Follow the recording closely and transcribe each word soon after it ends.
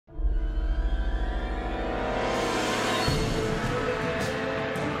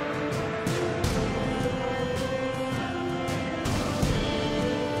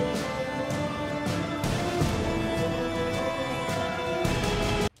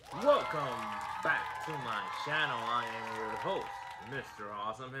channel. I am your host, Mr.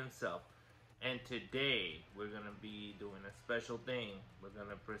 Awesome himself. And today, we're going to be doing a special thing. We're going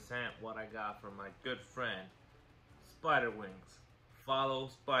to present what I got from my good friend, Spiderwings. Follow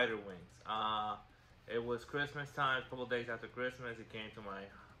Spiderwings. It was Christmas time, a couple days after Christmas. He came to my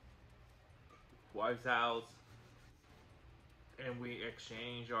wife's house, and we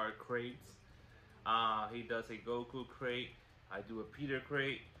exchange our crates. He does a Goku crate. I do a Peter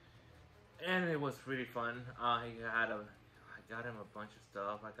crate. And it was really fun. I got him a bunch of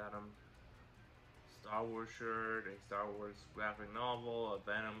stuff. I got him a Star Wars shirt, a Star Wars graphic novel, a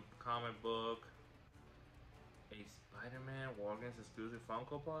Venom comic book, a Spider-Man Walgreens exclusive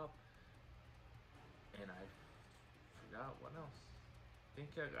Funko Pop, and I forgot what else. I think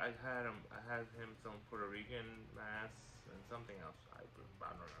I had him some Puerto Rican masks and something else. I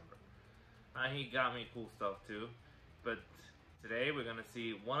don't remember. He got me cool stuff too, but today we're gonna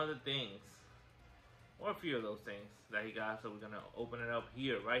see one of the things, or a few of those things that he got. So we're gonna open it up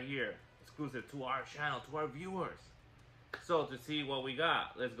here, right here, exclusive to our channel, to our viewers. So to see what we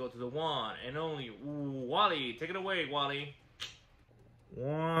got, let's go to the one and only Wally. Take it away, Wally.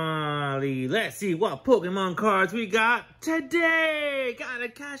 Wally, let's see what Pokemon cards we got today. Gotta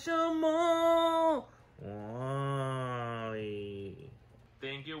catch them all. Wally.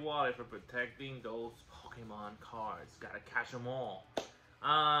 Thank you, Wally, for protecting those Pokemon cards. Gotta catch them all.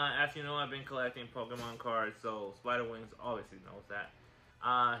 As you know, I've been collecting Pokemon cards, so Spiderwings obviously knows that.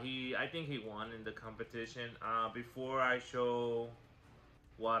 I think he won in the competition. Before I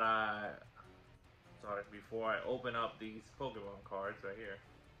open up these Pokemon cards right here,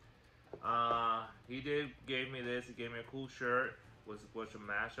 he gave me this. He gave me a cool shirt. Was a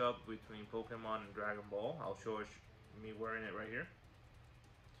mashup between Pokemon and Dragon Ball. I'll show me wearing it right here.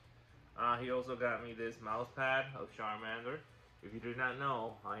 He also got me this mouse pad of Charmander. If you do not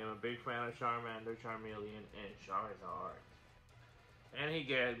know, I am a big fan of Charmander, Charmeleon, and Charizard. And he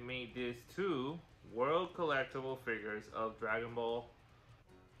gave me these two World Collectible figures of Dragon Ball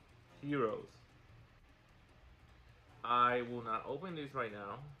Heroes. I will not open these right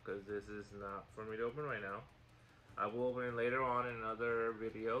now, because this is not for me to open right now. I will open it later on in another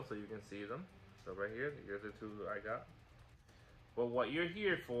video so you can see them. So right here, here's the two I got. But what you're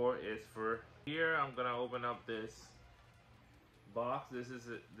here for is here I'm gonna open up this box. This is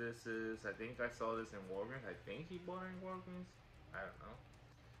I think I saw this in Walgreens. I think he bought it in Walgreens. I don't know.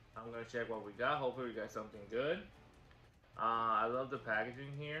 I'm gonna check what we got. Hopefully we got something good. I love the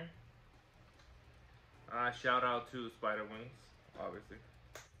packaging here. Shout out to Spiderwings, obviously.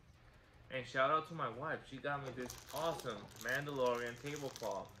 And shout out to my wife. She got me this awesome Mandalorian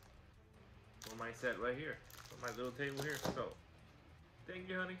tablecloth for my set right here. For my little table here. So thank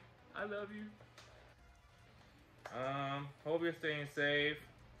you, honey. I love you. Hope you're staying safe.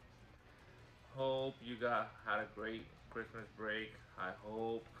 Hope you had a great Christmas break. I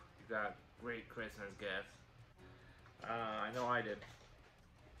hope you got great Christmas gifts. I know I did.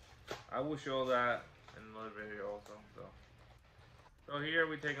 I will show that in another video also. So here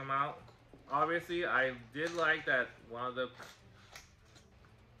we take them out. Obviously, I did like that one of the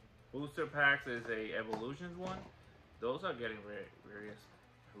booster packs is a Evolutions one. Those are getting very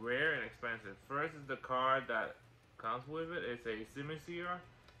rare and expensive. First is the card that comes with it. It's a Simisear.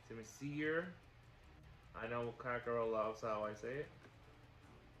 I know Kakarot loves how I say it.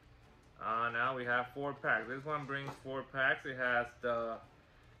 Now we have 4 packs. This one brings 4 packs. It has the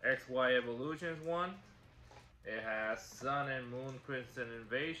XY Evolutions one. It has Sun and Moon Crimson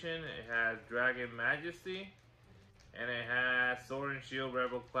Invasion. It has Dragon Majesty. And it has Sword and Shield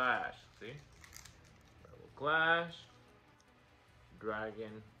Rebel Clash. See? Rebel Clash.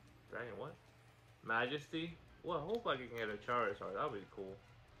 Dragon what? Majesty. Well, I hope I can get a Charizard. That'll be cool.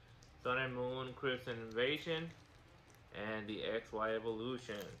 Sun and Moon Crimson Invasion. And the XY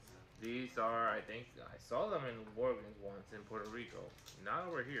Evolutions. These are, I think, I saw them in Walgreens once in Puerto Rico. Not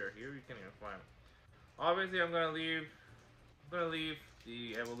over here. Here you can't even find them. Obviously, I'm gonna leave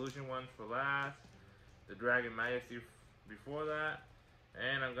the Evolution ones for last. The Dragon Majesty before that.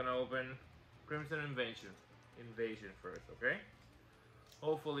 And I'm gonna open Crimson Invasion first, okay?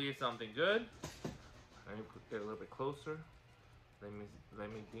 Hopefully it's something good. Let me get a little bit closer. Let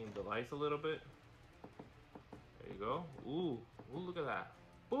me dim the lights a little bit. There you go. Ooh, look at that.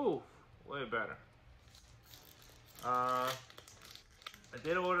 Ooh, way better. I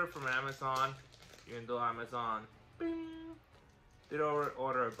did order from Amazon, even though Amazon did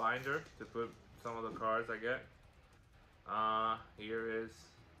order a binder to put some of the cards I get. Here is,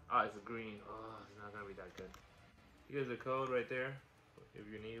 it's a green. Oh, it's not gonna be that good. Here's a code right there, if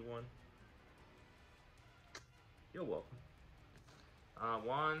you need one. You're welcome.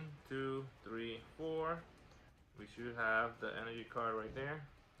 1, 2, 3, 4. We should have the energy card right there.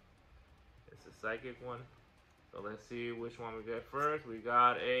 It's a psychic one. So let's see which one we get first. We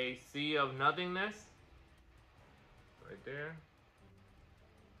got a Sea of Nothingness. Right there.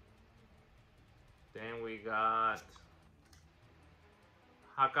 Then we got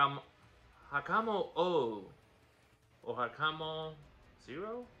Hakamo O. Or Hakamo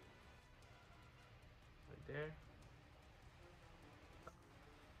Zero. Right there.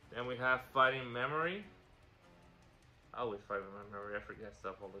 Then we have Fighting Memory. I always fight with my memory. I forget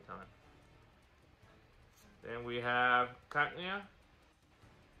stuff all the time. Then we have Cagnia.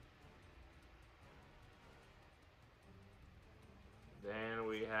 Then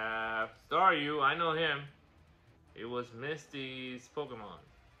we have Staryu. I know him. It was Misty's Pokemon.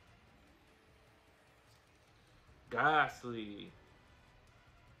 Ghastly.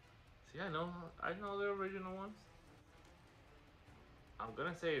 See, I know the original ones. I'm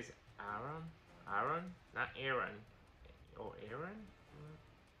gonna say it's Aaron. Aaron? Not Aaron. Oh, Aaron?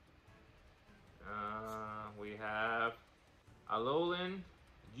 We have Alolan.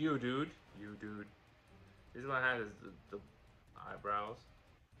 You dude. This one has the eyebrows.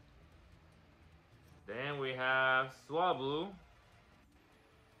 Then we have Swablu.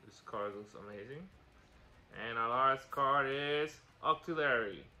 This card looks amazing. And our last card is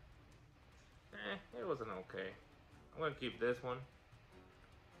Octillery. It wasn't okay. I'm gonna keep this one.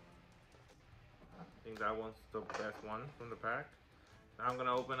 I think that one's the best one from the pack. Now I'm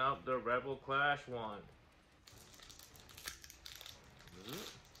gonna open up the Rebel Clash one.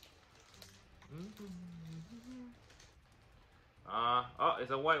 Oh,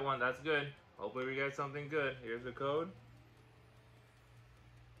 it's a white one. That's good. Hopefully we get something good. Here's the code.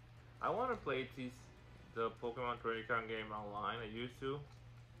 I want to play the Pokemon trading card game online. I used to.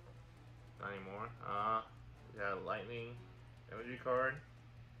 Not anymore. We got Lightning Energy card.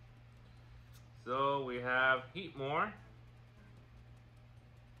 So we have Heatmore.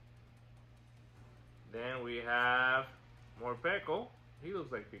 Then we have Morpeko. He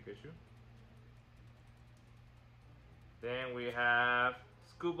looks like Pikachu. Then we have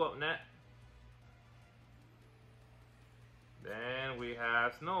Scoop Up Net. Then we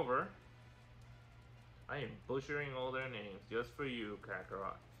have Snover. I am butchering all their names just for you,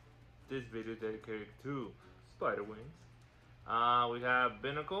 Kakarot. This video is dedicated to Spider Wings. We have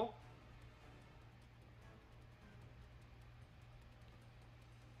Binnacle.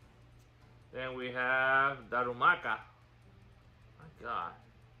 Then we have Darumaka. My God,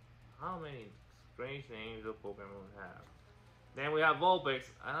 how many strange names do Pokemon have? Then we have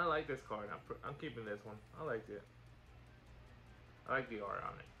Vulpix. I like this card. I'm keeping this one. I like it. I like the art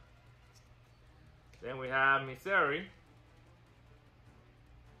on it. Then we have Miseri.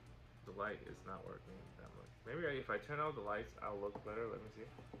 The light is not working that much. Maybe if I turn out the lights, I'll look better. Let me see.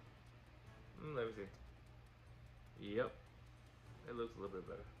 Let me see. Yep. It looks a little bit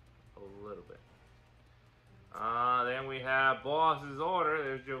better. A little bit. Then we have Boss's Order.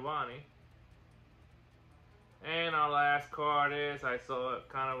 There's Giovanni. And our last card is, I saw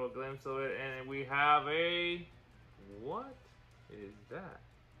kind of a glimpse of it, and we have a, what is that?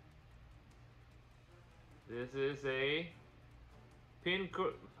 This is a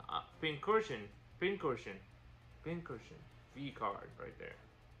Pincushion V card right there.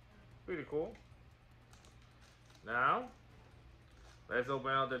 Pretty cool. Now, let's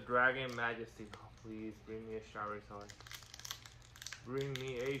open out the Dragon Majesty. Oh, please bring me a Charizard. Bring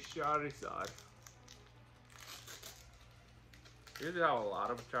me a Charizard. Usually have a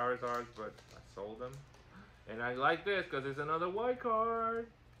lot of Charizards, but I sold them. And I like this because it's another white card.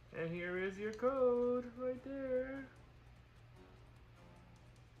 And here is your code right there.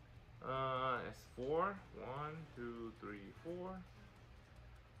 It's 4. 1, 2, 3, 4.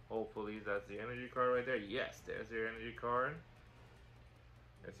 Hopefully that's the energy card right there. Yes, there's your energy card.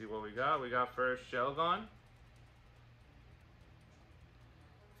 Let's see what we got. We got first Shelgon.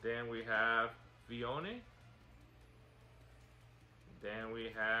 Then we have Fione. Then we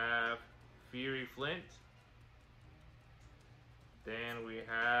have Fury Flint. Then we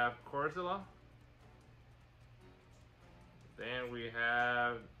have Corsola. Then we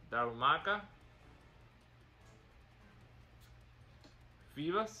have Darumaka.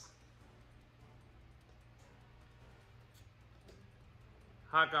 Phoebus.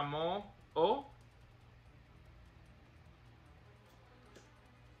 Hakamo O.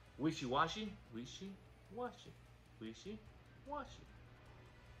 Wishy-washy.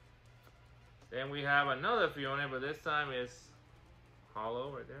 Then we have another Fiona, but this time it's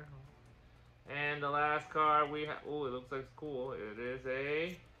hollow right there. And the last card we have, oh, it looks like it's cool. It is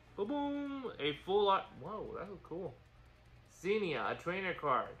a, boom, a full art. Whoa, that was cool. Xenia, a trainer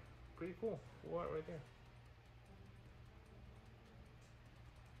card. Pretty cool. Full art right there.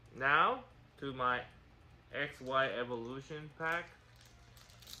 Now to my XY Evolution pack.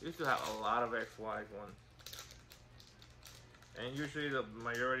 Used to have a lot of XY ones. And usually the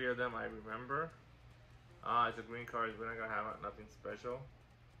majority of them I remember. It's a green card, we're not gonna have nothing special.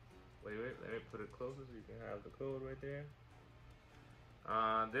 Wait, let me put it closer so you can have the code right there.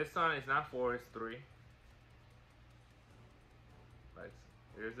 This one is not 4, it's 3. Like,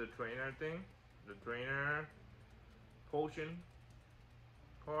 here's the trainer thing. The trainer potion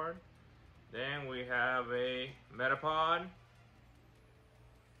card. Then we have a Metapod.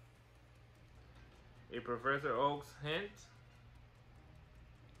 A Professor Oak's hint.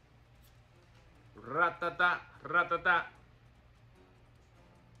 Ratata, ratata.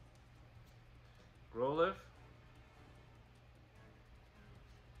 Growlithe.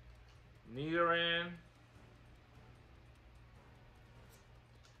 Nidoran.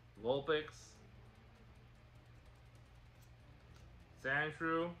 Vulpix.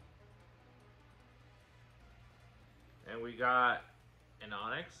 Sandshrew. And we got an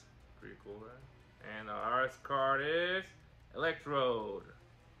Onyx. Pretty cool, right? And our card is Electrode.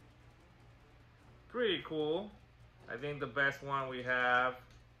 Pretty cool. I think the best one we have,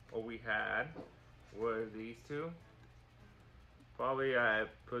 or we had, were these two. Probably I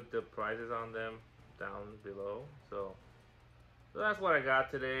put the prices on them down below. So that's what I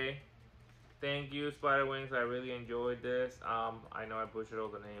got today. Thank you, Spider Wings. I really enjoyed this. I know I butchered all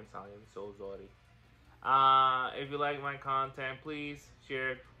the names. I am so sorry. If you like my content, please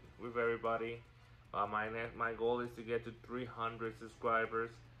share it with everybody. My goal is to get to 300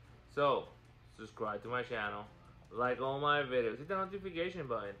 subscribers. So subscribe to my channel, like all my videos, hit the notification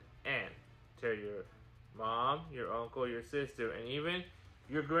button, and tell your mom, your uncle, your sister, and even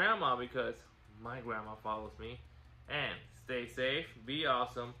your grandma, because my grandma follows me. And stay safe, be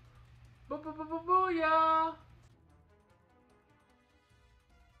awesome. Boo-boo-boo-boo-boo-yah!